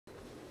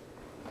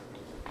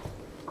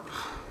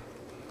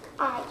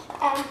I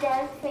am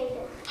Darth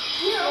Vader.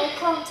 I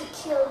come to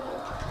kill you.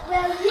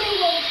 Well, you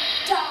will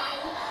die.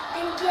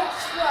 And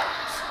guess what?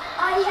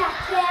 I have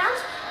plans,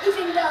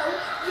 even though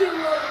you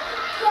will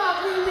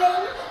probably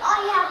win.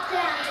 I have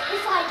plans.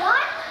 If I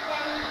die,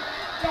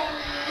 then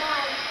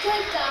my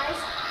good guys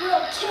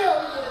will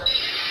kill you.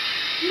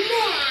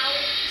 Now,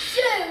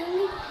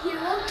 soon, you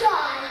will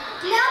die.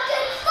 Now,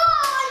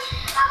 goodbye!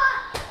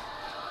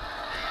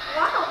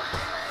 Wow.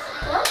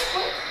 What?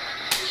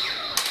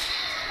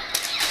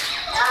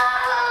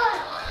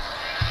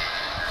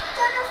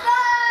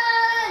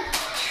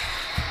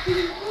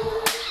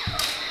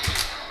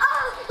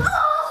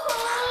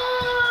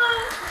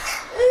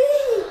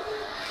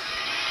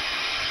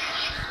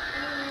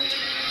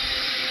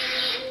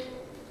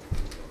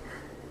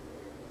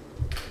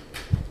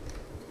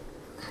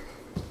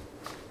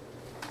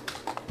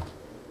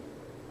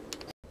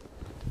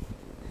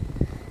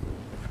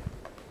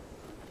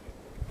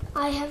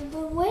 I have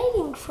been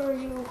waiting for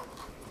you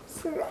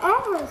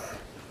forever.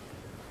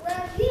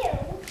 Well, you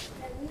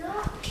have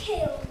not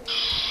killed me.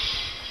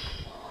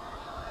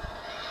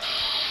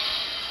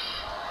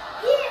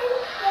 You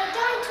will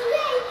die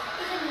today,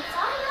 even if I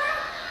die,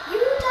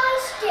 you die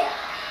still.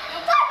 Now,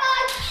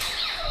 bye-bye!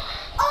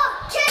 Oh,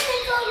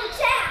 chemical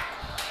attack!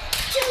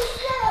 Too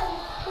slow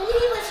when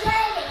he was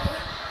ready.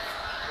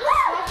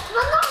 Woo! That's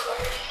my number.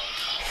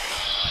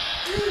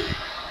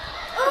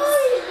 Oh,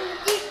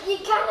 you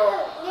kind of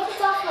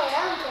nipped off my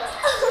arm there.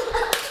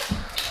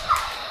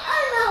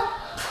 Oh no!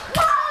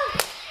 Whoa!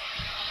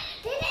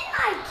 Didn't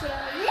I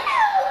kill you?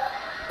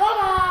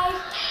 Bye-bye.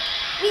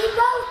 We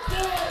both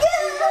did.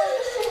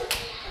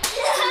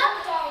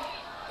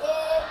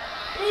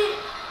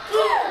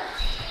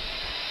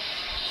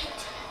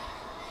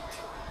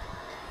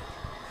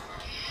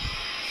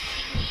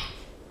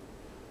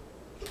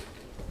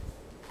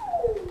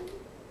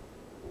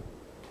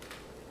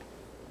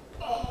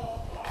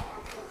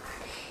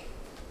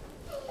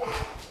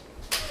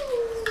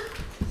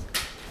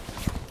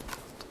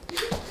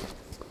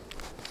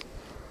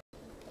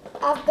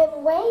 I've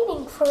been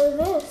waiting for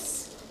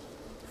this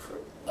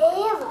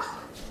forever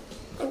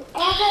and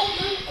ever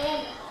and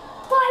ever.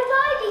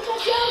 Bye-bye,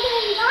 because you're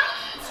going to die.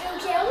 If you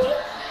kill me,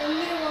 then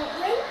you won't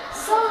win.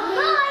 So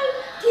my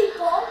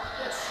people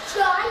will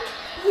strike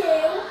you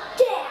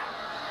down.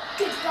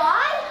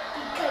 Goodbye,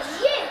 because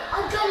you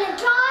are going to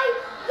die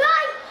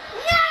right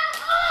now.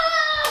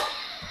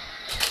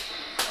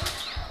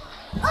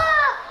 Oh!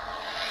 Oh!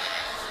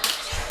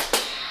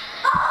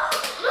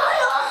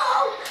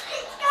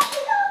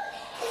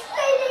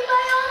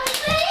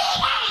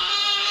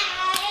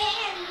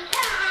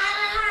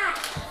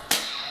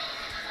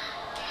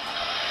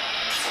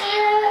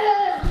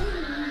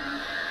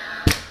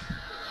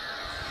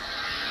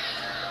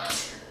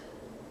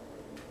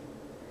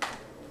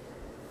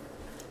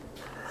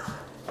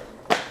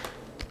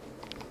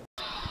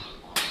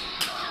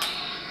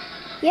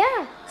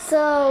 Yeah,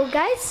 so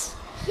guys,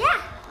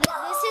 Yeah.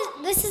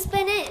 this has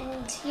been it.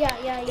 And yeah.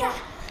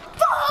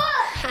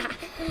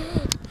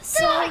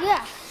 So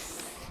yeah,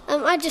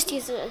 I just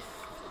use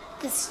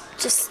this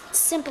just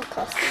simple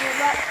costume.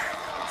 But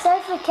sorry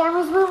if the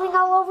camera's moving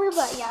all over,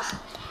 but yeah.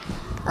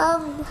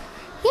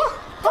 Yeah.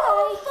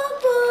 Bye.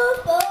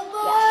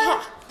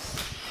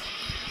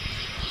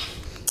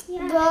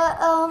 Yeah. But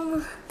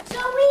So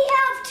we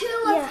have two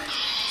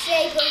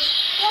sabers.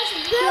 There's a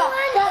blue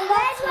one, the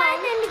red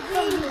one, and the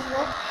green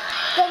one.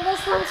 Then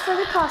this one's for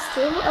the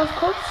costume, of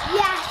course.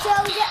 Yeah, so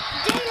they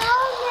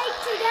all make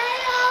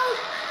together.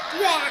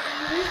 Yeah.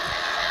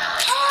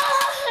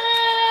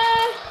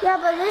 Yeah,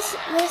 but this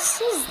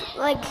is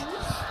like,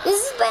 this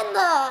has been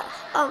the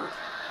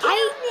I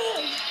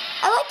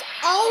like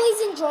always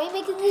enjoy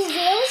making these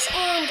videos,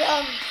 and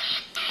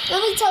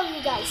let me tell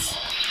you guys,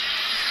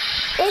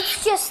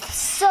 it's just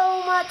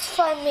so much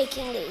fun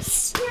making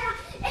these. Yeah,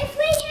 I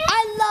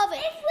love it.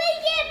 If we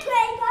get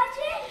play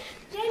button,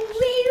 then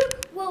we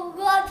will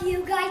love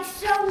you guys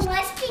so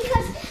much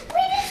because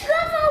we just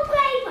love our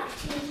play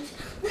buttons.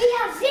 We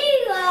have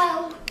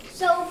 0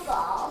 so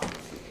far.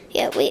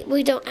 Yeah,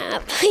 we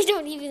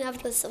don't even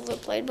have the silver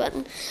play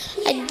button.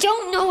 Yeah. I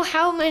don't know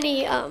how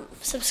many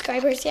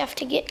subscribers you have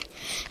to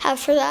have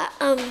for that.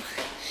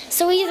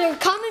 So either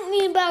comment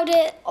me about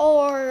it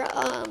or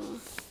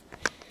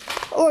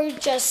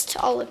just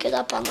I'll look it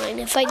up online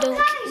if I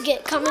don't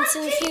get comments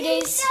in a few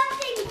days.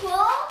 Something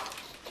cool?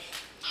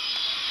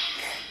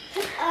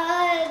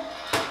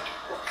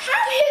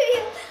 How do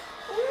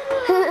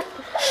you?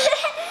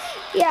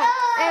 Yeah,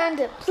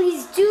 and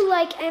please do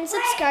like and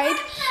subscribe.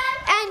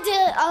 And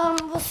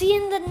we'll see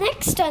you in the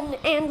next one,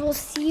 and we'll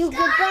see you.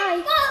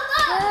 Goodbye.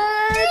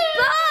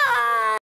 Goodbye.